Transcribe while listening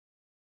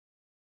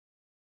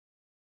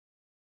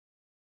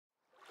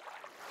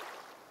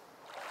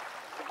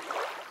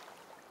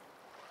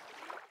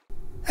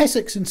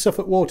Essex and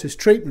Suffolk Water's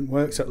treatment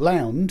works at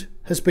Lound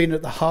has been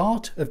at the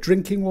heart of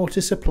drinking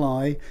water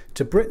supply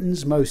to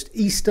Britain's most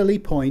easterly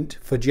point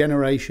for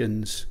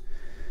generations.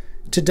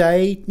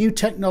 Today, new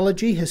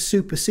technology has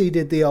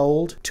superseded the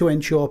old to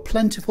ensure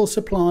plentiful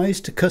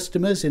supplies to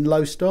customers in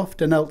Lowestoft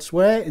and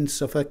elsewhere in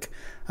Suffolk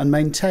and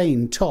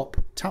maintain top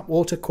tap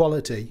water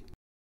quality.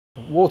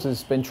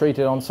 Water's been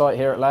treated on site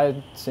here at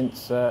Lound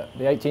since the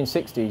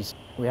 1860s.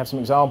 We have some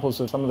examples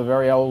of some of the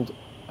very old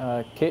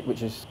kit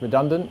which is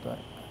redundant, but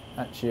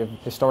actually of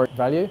historic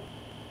value.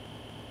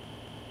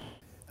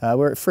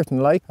 We're at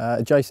Fritton Lake,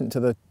 adjacent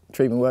to the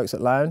treatment works at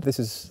Lound. This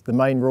is the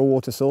main raw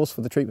water source for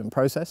the treatment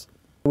process.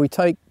 We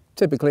take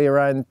typically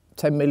around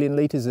 10 million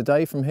litres a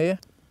day from here.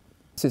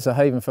 It's a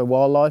haven for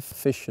wildlife,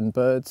 fish and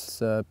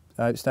birds,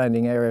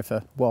 outstanding area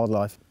for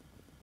wildlife.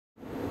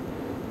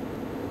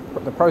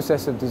 The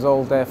process of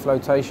dissolved air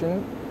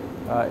flotation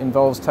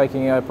involves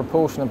taking a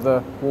proportion of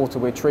the water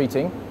we're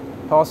treating,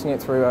 passing it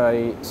through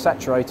a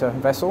saturator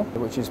vessel,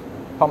 which is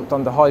pumped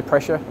under high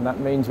pressure, and that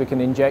means we can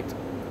inject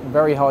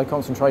very high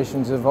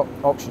concentrations of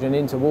oxygen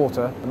into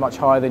water, much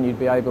higher than you'd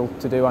be able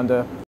to do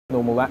under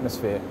normal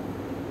atmosphere.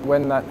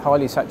 When that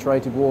highly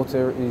saturated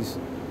water is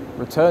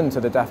returned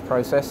to the DAF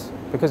process,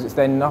 because it's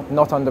then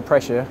not under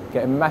pressure,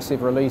 get a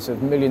massive release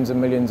of millions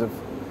and millions of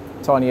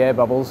tiny air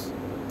bubbles.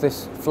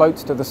 This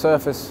floats to the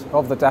surface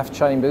of the DAF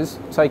chambers,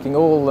 taking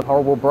all the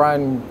horrible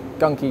brown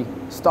gunky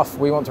stuff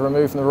we want to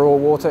remove from the raw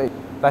water.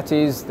 That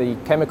is the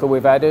chemical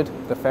we've added,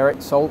 the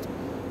ferric salt,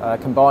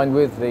 combined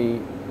with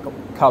the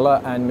colour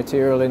and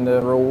material in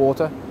the raw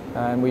water,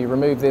 and we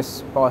remove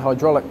this by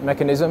hydraulic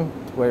mechanism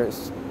where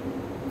it's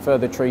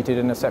further treated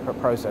in a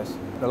separate process.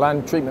 The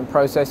land treatment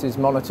process is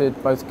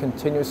monitored both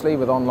continuously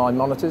with online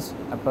monitors,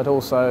 but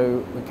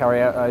also we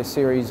carry out a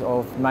series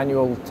of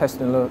manual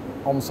tests in an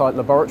on-site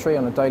laboratory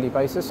on a daily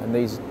basis, and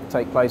these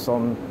take place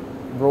on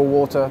raw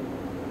water,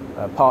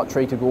 part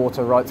treated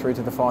water, right through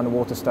to the final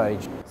water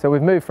stage. So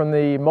we've moved from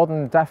the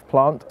modern DAF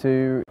plant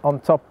to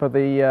on top of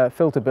the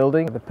filter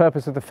building. The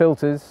purpose of the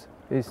filters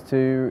is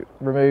to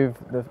remove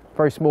the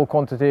very small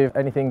quantity of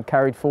anything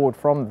carried forward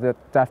from the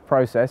DAF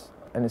process,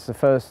 and it's the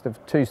first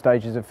of two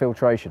stages of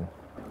filtration.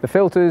 The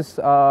filters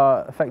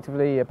are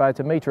effectively about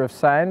a metre of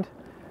sand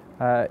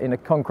in a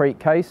concrete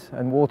case,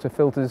 and water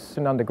filters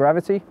under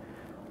gravity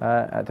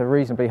at a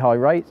reasonably high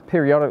rate.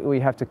 Periodically we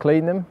have to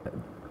clean them,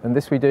 and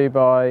this we do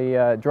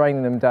by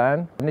draining them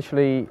down,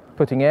 initially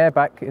putting air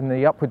back in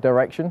the upward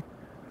direction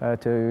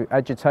to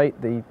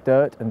agitate the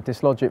dirt and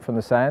dislodge it from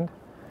the sand.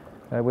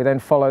 We then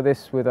follow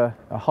this with a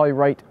high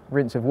rate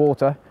rinse of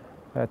water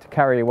to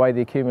carry away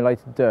the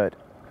accumulated dirt.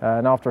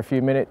 And after a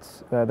few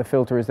minutes, the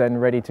filter is then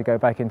ready to go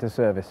back into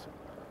service.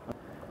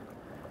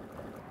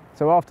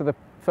 So after the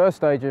first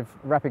stage of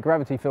rapid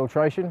gravity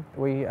filtration,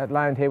 at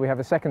Lound here we have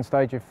a second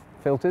stage of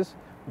filters,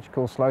 which are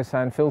called slow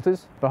sand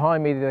filters.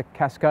 Behind me the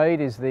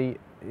cascade is the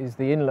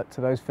inlet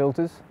to those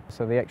filters,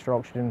 so the extra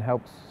oxygen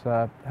helps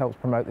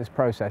promote this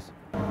process.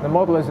 The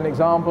model is an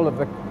example of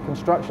the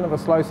construction of a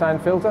slow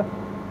sand filter.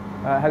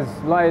 Has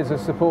layers of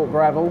support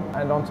gravel,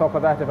 and on top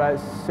of that about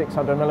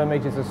 600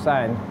 millimetres of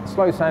sand.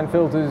 Slow sand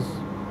filters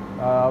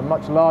are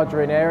much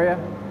larger in area.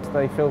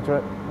 They filter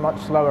at much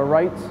slower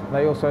rates.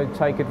 They also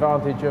take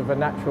advantage of a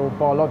natural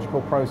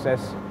biological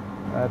process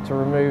to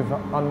remove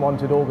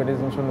unwanted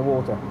organisms from the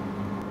water.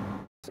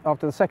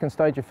 After the second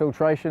stage of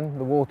filtration,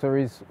 the water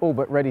is all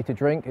but ready to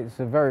drink. It's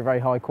a very, very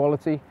high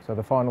quality, so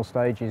the final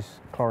stage is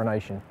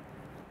chlorination.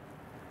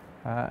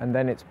 And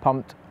then it's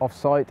pumped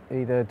off-site,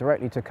 either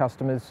directly to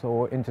customers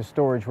or into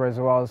storage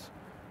reservoirs,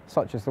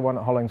 such as the one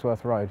at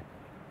Hollingsworth Road.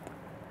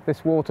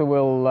 This water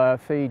will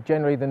feed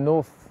generally the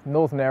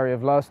northern area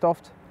of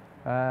Lowestoft,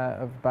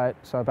 of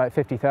about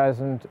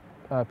 50,000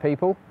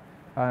 people,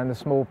 and a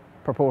small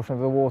proportion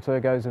of the water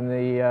goes in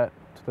to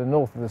the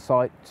north of the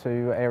site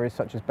to areas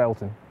such as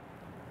Belton.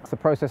 The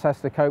process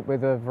has to cope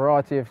with a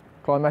variety of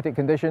climatic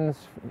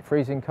conditions,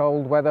 freezing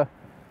cold weather,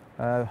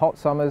 hot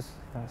summers,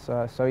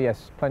 so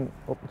yes, plenty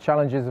of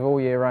challenges of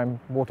all year round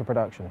water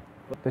production.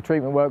 The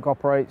treatment work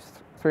operates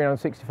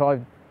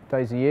 365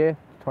 days a year,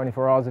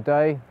 24 hours a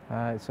day.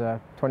 It's a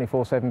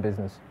 24/7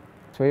 business.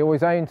 So we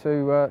always aim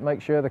to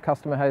make sure the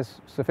customer has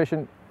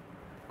sufficient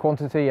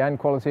quantity and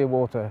quality of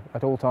water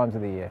at all times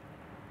of the year.